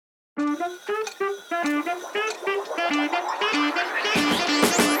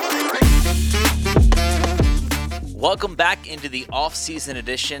Welcome back into the off-season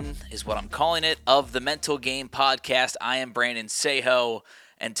edition, is what I'm calling it, of the Mental Game Podcast. I am Brandon Sejo,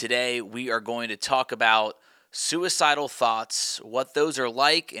 and today we are going to talk about suicidal thoughts, what those are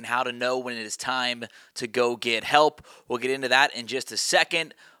like, and how to know when it is time to go get help. We'll get into that in just a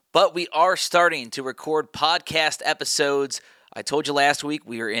second, but we are starting to record podcast episodes. I told you last week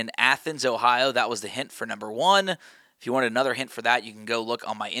we were in Athens, Ohio. That was the hint for number one. If you want another hint for that, you can go look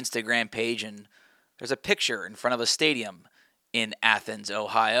on my Instagram page, and there's a picture in front of a stadium in Athens,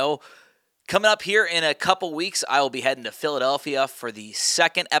 Ohio. Coming up here in a couple weeks, I will be heading to Philadelphia for the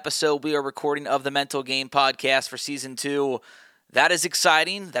second episode we are recording of the Mental Game Podcast for Season 2. That is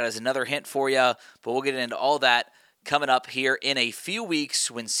exciting. That is another hint for you, but we'll get into all that coming up here in a few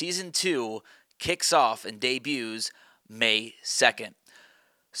weeks when Season 2 kicks off and debuts May 2nd.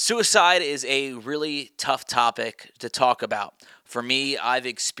 Suicide is a really tough topic to talk about. For me, I've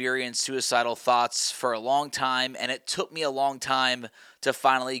experienced suicidal thoughts for a long time, and it took me a long time to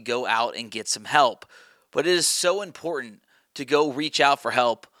finally go out and get some help. But it is so important to go reach out for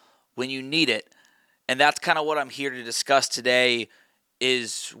help when you need it. And that's kind of what I'm here to discuss today,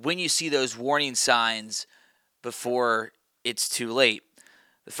 is when you see those warning signs before it's too late.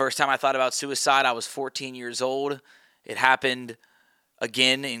 The first time I thought about suicide, I was 14 years old. It happened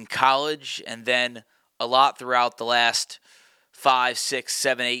again in college, and then a lot throughout the last 5, 6,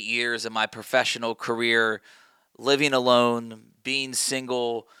 7, 8 years of my professional career, living alone, being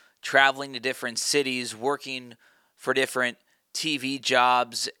single, traveling to different cities, working for different TV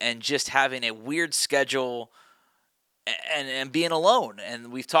jobs, and just having a weird schedule and being alone.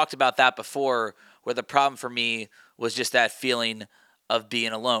 And we've talked about that before, where the problem for me was just that feeling of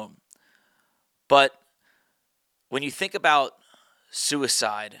being alone. But when you think about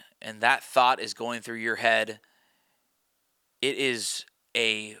suicide and that thought is going through your head, it is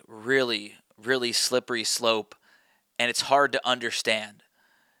a really, really slippery slope, and it's hard to understand.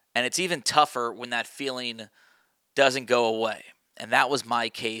 And it's even tougher when that feeling doesn't go away. And that was my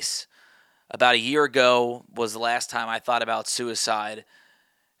case. About a year ago was the last time I thought about suicide,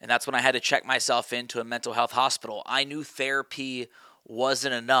 and that's when I had to check myself into a mental health hospital. I knew therapy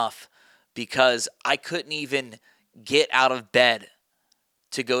wasn't enough because I couldn't even get out of bed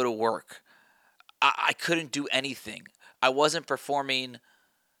to go to work. I couldn't do anything. I wasn't performing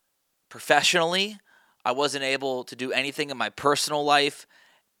professionally. I wasn't able to do anything in my personal life,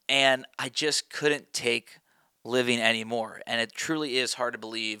 and I just couldn't take living anymore. And it truly is hard to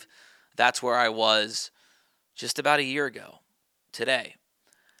believe that's where I was just about a year ago today.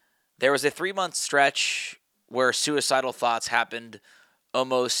 There was a 3-month stretch where suicidal thoughts happened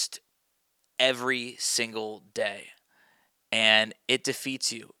almost every single day. And it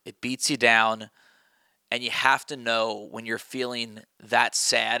defeats you. It beats you down. And you have to know when you're feeling that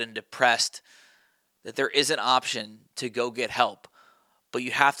sad and depressed that there is an option to go get help. But you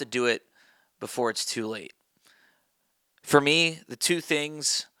have to do it before it's too late. For me, the two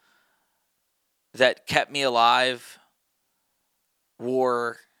things that kept me alive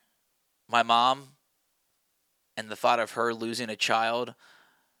were my mom and the thought of her losing a child.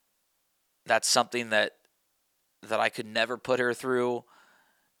 That's something that I could never put her through.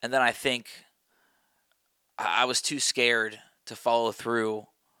 And then I think I was too scared to follow through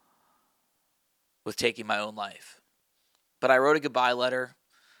with taking my own life. But I wrote a goodbye letter.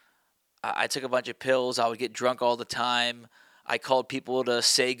 I took a bunch of pills. I would get drunk all the time. I called people to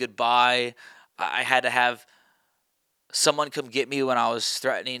say goodbye. I had to have someone come get me when I was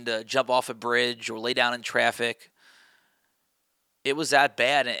threatening to jump off a bridge or lay down in traffic. It was that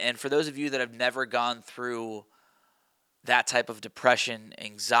bad. And for those of you that have never gone through that type of depression,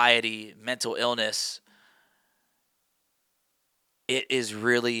 anxiety, mental illness, it is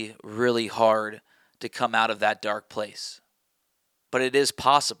really, really hard to come out of that dark place. But it is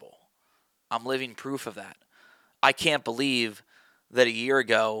possible. I'm living proof of that. I can't believe that a year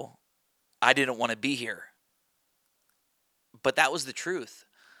ago I didn't want to be here. But that was the truth.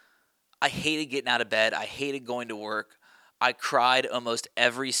 I hated getting out of bed. I hated going to work. I cried almost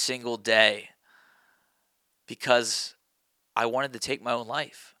every single day because I wanted to take my own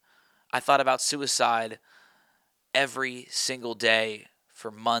life. I thought about suicide every single day for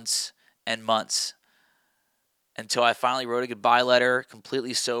months and months until I finally wrote a goodbye letter,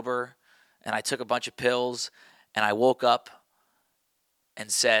 completely sober, and I took a bunch of pills, and I woke up and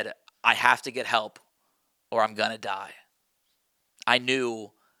said, I have to get help or I'm going to die. I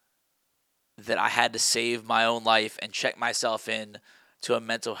knew that I had to save my own life and check myself in to a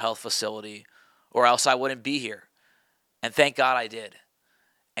mental health facility or else I wouldn't be here. And thank God I did.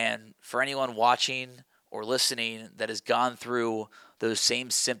 And for anyone watching or listening that has gone through those same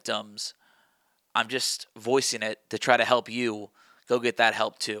symptoms, I'm just voicing it to try to help you go get that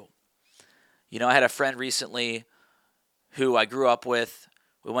help too. I had a friend recently who I grew up with.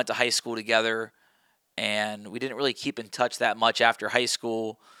 We went to high school together, and we didn't really keep in touch that much after high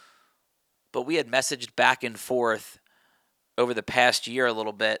school, but we had messaged back and forth over the past year a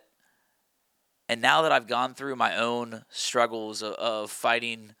little bit. And now that I've gone through my own struggles of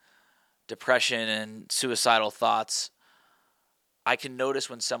fighting depression and suicidal thoughts, I can notice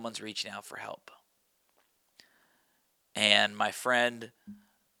when someone's reaching out for help. And my friend,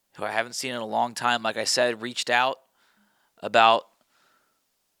 who I haven't seen in a long time, like I said, reached out about,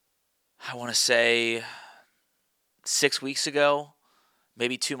 I want to say, 6 weeks ago,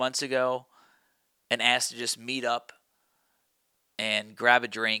 maybe 2 months ago, and asked to just meet up and grab a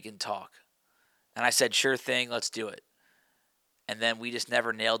drink and talk. And I said, sure thing, let's do it. And then we just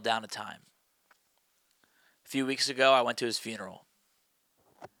never nailed down a time. A few weeks ago, I went to his funeral.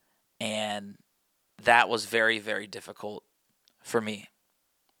 And that was very, very difficult for me.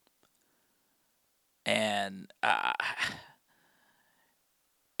 And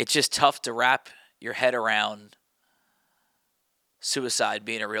it's just tough to wrap your head around suicide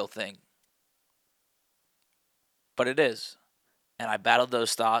being a real thing. But it is. And I battled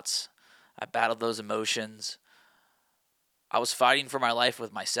those thoughts. I battled those emotions. I was fighting for my life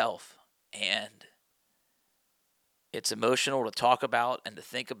with myself. And it's emotional to talk about and to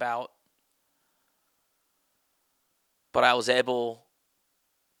think about. But I was able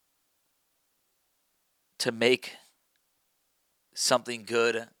to make something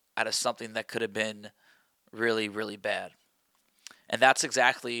good out of something that could have been really, really bad. And that's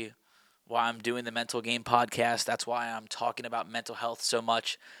exactly why I'm doing the Mental Game podcast. That's why I'm talking about mental health so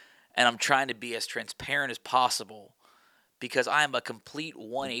much. And I'm trying to be as transparent as possible because I am a complete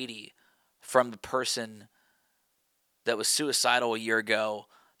 180 from the person that was suicidal a year ago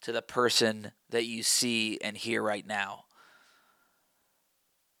to the person that you see and hear right now.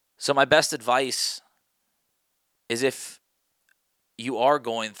 So my best advice is if you are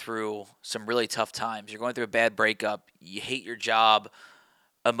going through some really tough times, you're going through a bad breakup, you hate your job,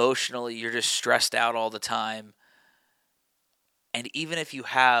 emotionally you're just stressed out all the time, and even if you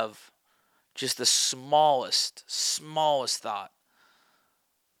have just the smallest thought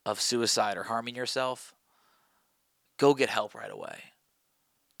of suicide or harming yourself, go get help right away.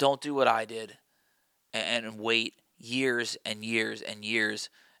 Don't do what I did and wait years and years and years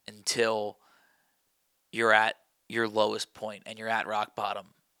until you're at your lowest point and you're at rock bottom.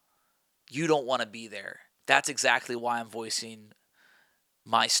 You don't want to be there. That's exactly why I'm voicing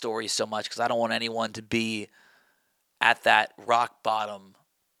my story so much, because I don't want anyone to be at that rock bottom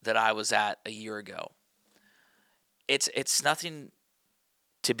that I was at a year ago. It's nothing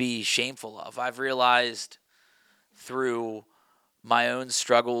to be shameful of. I've realized through my own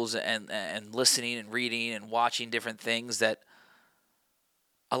struggles and listening and reading and watching different things that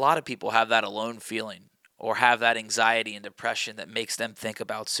a lot of people have that alone feeling or have that anxiety and depression that makes them think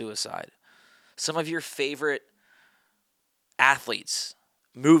about suicide. Some of your favorite athletes,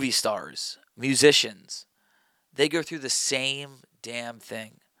 movie stars, musicians, they go through the same damn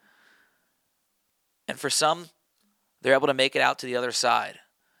thing. And for some, they're able to make it out to the other side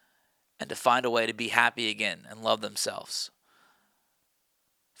and to find a way to be happy again and love themselves.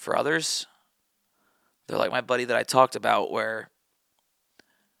 For others, they're like my buddy that I talked about, where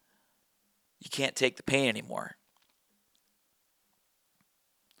you can't take the pain anymore.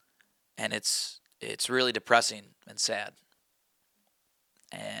 And it's really depressing and sad.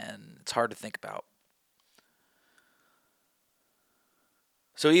 And it's hard to think about.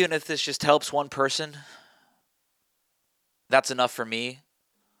 So even if this just helps one person, that's enough for me.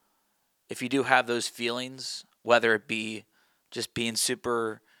 If you do have those feelings, whether it be just being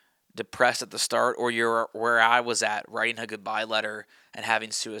super depressed at the start, or you're where I was at, writing a goodbye letter and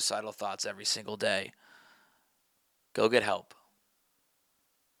having suicidal thoughts every single day, go get help.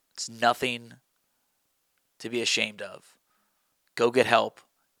 It's nothing to be ashamed of. Go get help.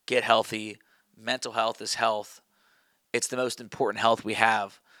 Get healthy. Mental health is health. It's the most important health we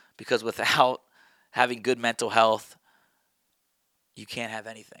have, because without having good mental health, you can't have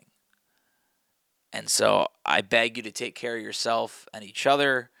anything. And so I beg you to take care of yourself and each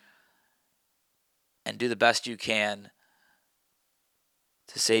other and do the best you can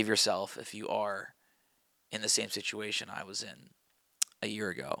to save yourself if you are in the same situation I was in a year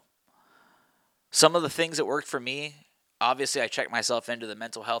ago. Some of the things that worked for me, obviously I checked myself into the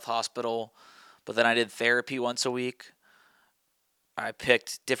mental health hospital, but then I did therapy once a week. I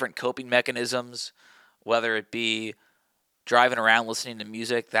picked different coping mechanisms, whether it be driving around listening to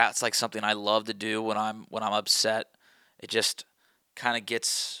music. That's like something I love to do when I'm upset. It just kind of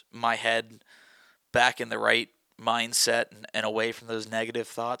gets my head back in the right mindset and away from those negative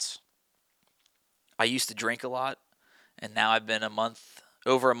thoughts. I used to drink a lot, and now I've been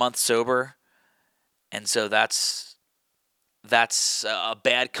over a month sober, and so that's a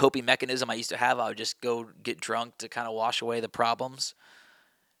bad coping mechanism I used to have. I would just go get drunk to kind of wash away the problems,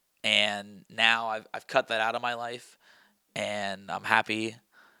 and now I've cut that out of my life, and I'm happy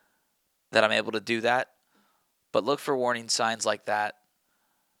that I'm able to do that. But look for warning signs like that.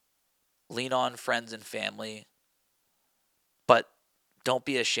 Lean on friends and family, but don't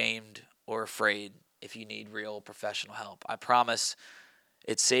be ashamed or afraid if you need real professional help. I promise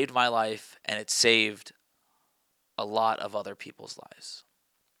it saved my life, and it saved a lot of other people's lives.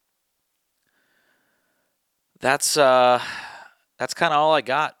 That's kind of all I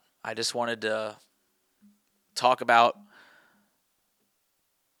got. I just wanted to talk about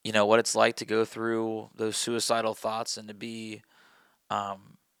what it's like to go through those suicidal thoughts and to be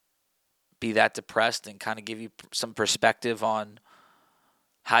that depressed, and kind of give you some perspective on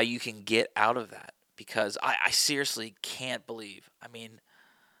how you can get out of that. Because I seriously can't believe. I mean,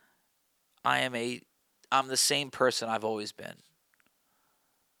 I'm the same person I've always been,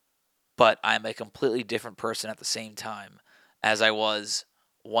 but I'm a completely different person at the same time as I was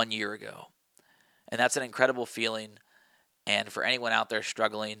 1 year ago. And that's an incredible feeling. And for anyone out there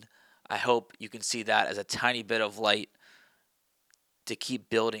struggling, I hope you can see that as a tiny bit of light to keep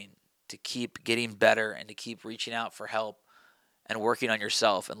building, to keep getting better, and to keep reaching out for help and working on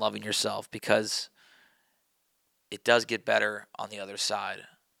yourself and loving yourself, because it does get better on the other side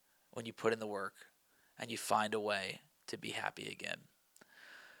when you put in the work and you find a way to be happy again.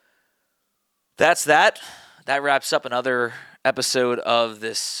 That's that. That wraps up another episode of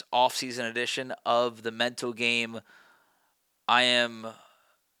this off-season edition of The Mental Game. I am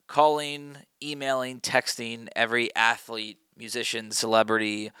calling, emailing, texting every athlete, musician,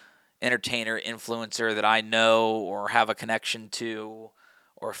 celebrity, entertainer, influencer that I know or have a connection to,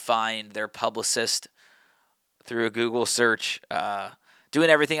 or find their publicist through a Google search, doing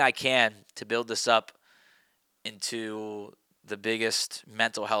everything I can to build this up into the biggest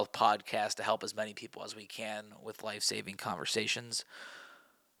mental health podcast to help as many people as we can with life-saving conversations.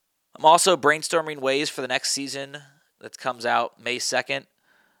 I'm also brainstorming ways for the next season that comes out May 2nd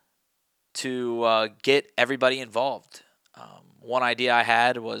to get everybody involved. One idea I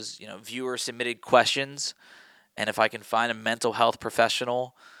had was, viewer-submitted questions, and if I can find a mental health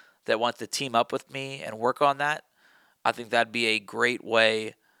professional that wants to team up with me and work on that, I think that'd be a great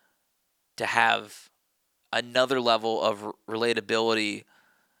way to have another level of relatability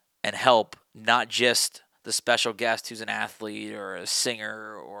and help, not just the special guest who's an athlete or a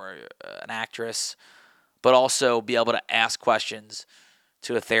singer or an actress, but also be able to ask questions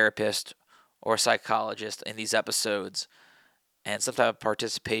to a therapist or a psychologist in these episodes, and some type of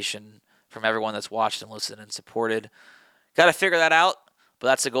participation from everyone that's watched and listened and supported. Got to figure that out, but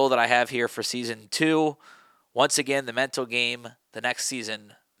that's the goal that I have here for Season 2. Once again, The Mental Game, the next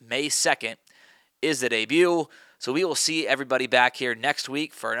season, May 2nd, is the debut. So we will see everybody back here next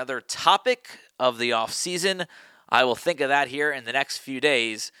week for another topic of the off season. I will think of that here in the next few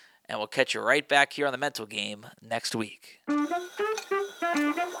days, and we'll catch you right back here on The Mental Game next week.